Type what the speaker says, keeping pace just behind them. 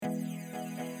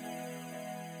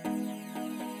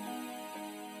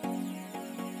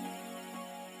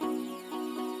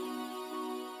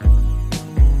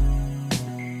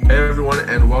everyone,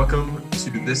 and welcome to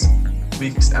this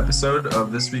week's episode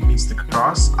of This Week Meets the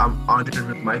Cross. I'm Andre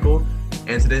with Michael,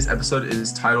 and today's episode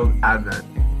is titled Advent.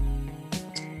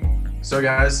 So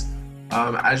guys,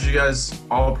 as you guys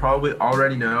all probably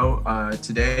already know,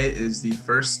 today is the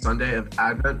first Sunday of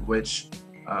Advent, which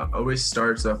always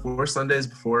starts 4 Sundays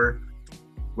before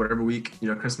whatever week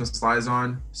Christmas lies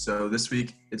on. So this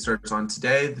week it starts on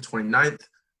today, the 29th.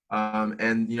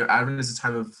 And Advent is a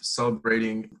time of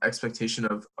celebrating expectation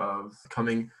of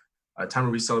coming, a time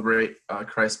where we celebrate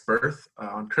Christ's birth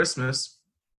on Christmas,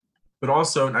 but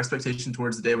also an expectation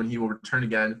towards the day when he will return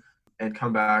again and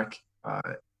come back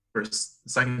for the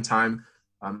second time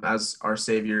as our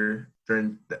Savior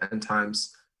during the end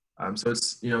times. So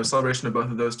it's a celebration of both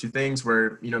of those two things,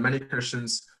 where many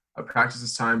Christians practice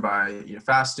this time by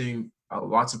fasting,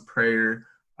 lots of prayer,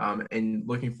 and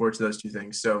looking forward to those two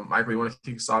things. So, Michael, you want to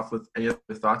kick us off with any other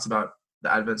thoughts about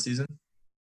the Advent season?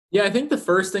 Yeah, I think the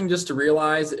first thing just to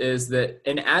realize is that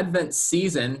in Advent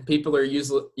season, people are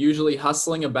usually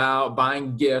hustling about,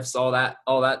 buying gifts, all that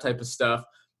type of stuff.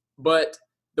 But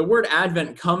the word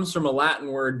Advent comes from a Latin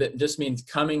word that just means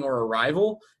coming or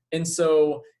arrival. And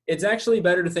so it's actually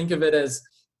better to think of it as,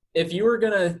 if you were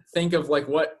going to think of like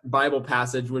what Bible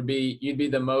passage you'd be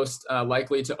the most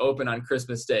likely to open on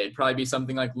Christmas Day, it'd probably be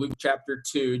something like Luke chapter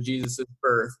 2, Jesus'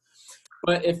 birth.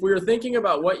 But if we were thinking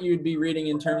about what you'd be reading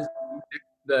in terms of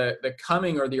the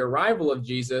coming or the arrival of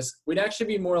Jesus, we'd actually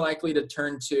be more likely to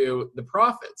turn to the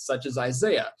prophets, such as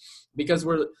Isaiah, because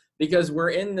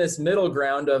we're in this middle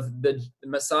ground of the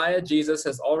Messiah. Jesus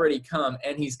has already come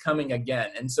and he's coming again.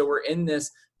 And so we're in this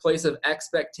place of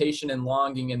expectation and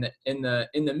longing in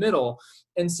the middle.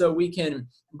 And so we can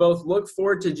both look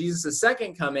forward to Jesus'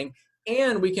 second coming,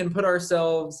 and we can put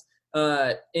ourselves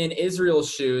in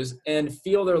Israel's shoes and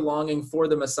feel their longing for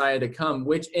the Messiah to come,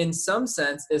 which in some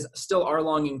sense is still our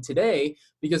longing today,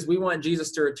 because we want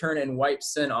Jesus to return and wipe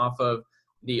sin off of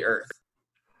the earth.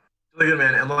 Really good,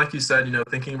 man. And like you said,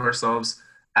 thinking of ourselves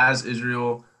as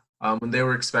Israel, when they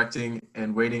were expecting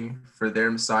and waiting for their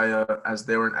Messiah as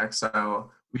they were in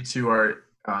exile, we too are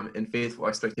in faithful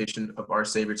expectation of our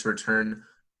Savior to return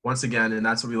once again, and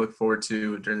that's what we look forward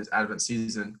to during this Advent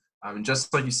season. And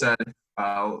just like you said,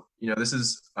 this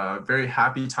is a very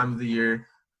happy time of the year,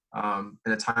 and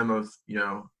a time of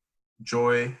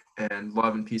joy and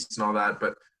love and peace and all that,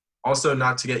 but also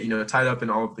not to get tied up in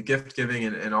all of the gift giving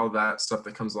and all that stuff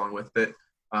that comes along with it,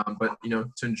 but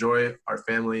to enjoy our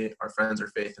family, our friends, our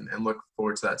faith, and look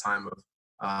forward to that time of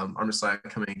our Messiah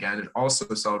coming again, and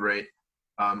also celebrate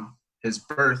his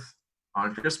birth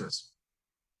on Christmas.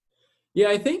 Yeah,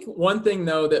 I think one thing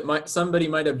though that somebody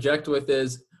might object with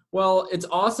is, well, it's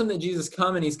awesome that Jesus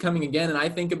come and he's coming again, and I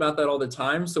think about that all the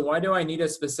time. So why do I need a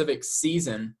specific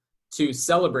season to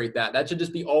celebrate that? That should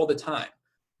just be all the time.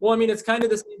 Well, I mean, it's kind of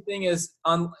the same thing as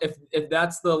if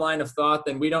that's the line of thought,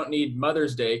 then we don't need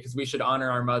Mother's Day, because we should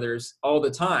honor our mothers all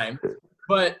the time.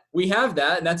 But we have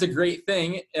that, and that's a great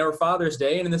thing, or Father's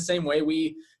Day, and in the same way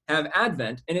we have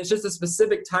Advent, and it's just a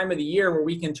specific time of the year where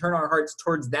we can turn our hearts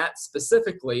towards that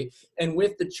specifically, and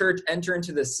with the church enter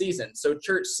into this season. So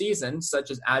church seasons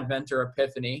such as Advent or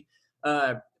Epiphany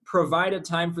provide a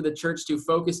time for the church to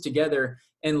focus together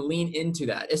and lean into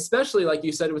that, especially like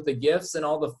you said with the gifts and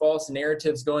all the false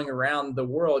narratives going around the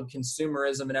world,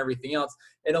 consumerism and everything else.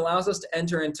 It allows us to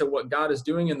enter into what God is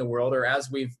doing in the world, or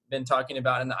as we've been talking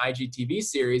about in the IGTV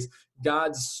series,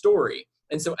 God's story.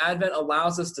 And so Advent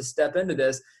allows us to step into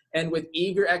this and with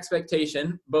eager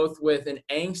expectation, both with an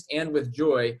angst and with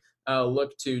joy,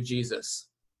 look to Jesus.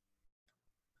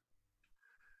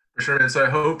 For sure, and so I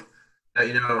hope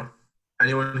that,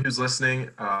 anyone who's listening,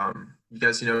 you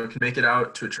guys, can make it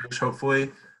out to a church, hopefully,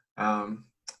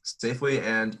 safely,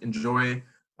 and enjoy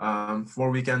 4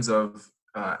 weekends of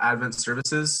Advent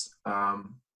services.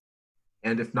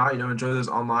 And if not, enjoy those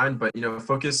online, but,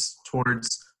 focus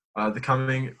towards the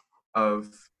coming of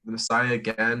the Messiah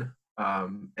again.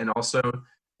 And also,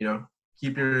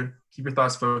 keep your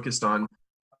thoughts focused on,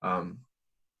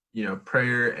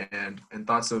 prayer and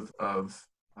thoughts of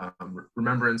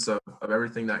remembrance of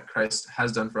everything that Christ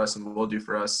has done for us and will do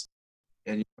for us,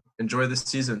 and enjoy this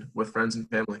season with friends and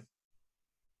family.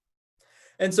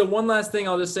 And so one last thing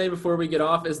I'll just say before we get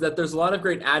off is that there's a lot of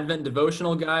great Advent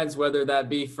devotional guides, whether that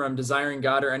be from Desiring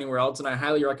God or anywhere else, and I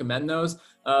highly recommend those.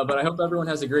 But I hope everyone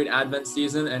has a great Advent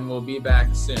season, and we'll be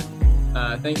back soon.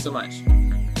 Thanks so much.